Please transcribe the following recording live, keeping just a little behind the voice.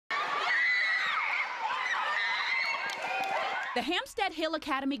The Hampstead Hill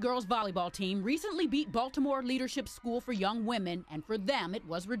Academy girls volleyball team recently beat Baltimore Leadership School for Young Women, and for them it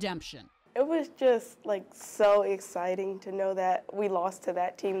was redemption. It was just like so exciting to know that we lost to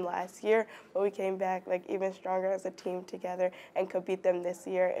that team last year, but we came back like even stronger as a team together and could beat them this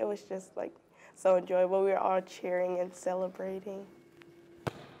year. It was just like so enjoyable. We were all cheering and celebrating.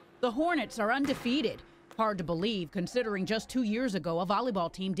 The Hornets are undefeated. Hard to believe considering just 2 years ago a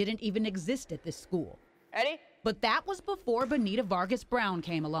volleyball team didn't even exist at this school. Ready? But that was before Benita Vargas Brown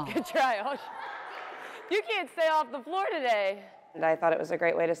came along. Good try. Oh, you can't stay off the floor today. And I thought it was a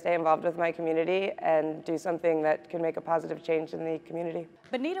great way to stay involved with my community and do something that could make a positive change in the community.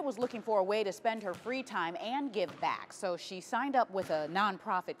 Benita was looking for a way to spend her free time and give back, so she signed up with a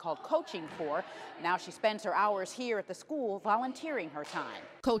nonprofit called Coaching Corps. Now she spends her hours here at the school volunteering her time.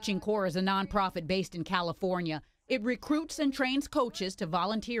 Coaching Corps is a nonprofit based in California. It recruits and trains coaches to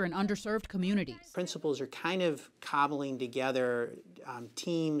volunteer in underserved communities. Principals are kind of cobbling together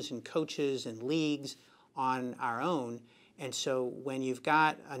teams and coaches and leagues on our own. And so when you've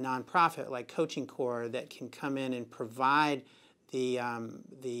got a nonprofit like Coaching Corps that can come in and provide the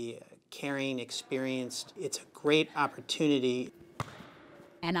caring, experienced, it's a great opportunity.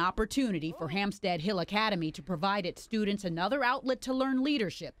 An opportunity for Hampstead Hill Academy to provide its students another outlet to learn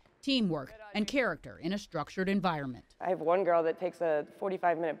leadership, teamwork, and character in a structured environment. I have one girl that takes a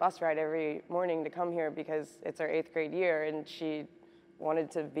 45-minute bus ride every morning to come here because it's her 8th grade year, and she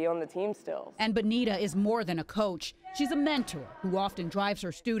wanted to be on the team still. And Benita is more than a coach. She's a mentor who often drives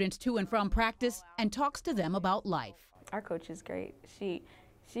her students to and from practice and talks to them about life. Our coach is great.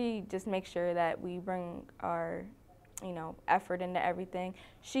 She just makes sure that we bring our effort into everything.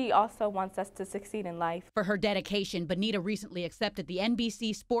 She also wants us to succeed in life. For her dedication, Benita recently accepted the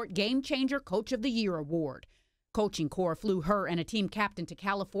NBC Sport Game Changer Coach of the Year award. Coaching Corps flew her and a team captain to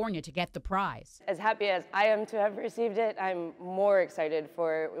California to get the prize. As happy as I am to have received it, I'm more excited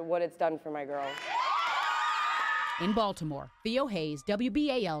for what it's done for my girls. In Baltimore, Theo Hayes,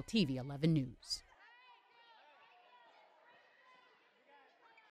 WBALTV 11 News.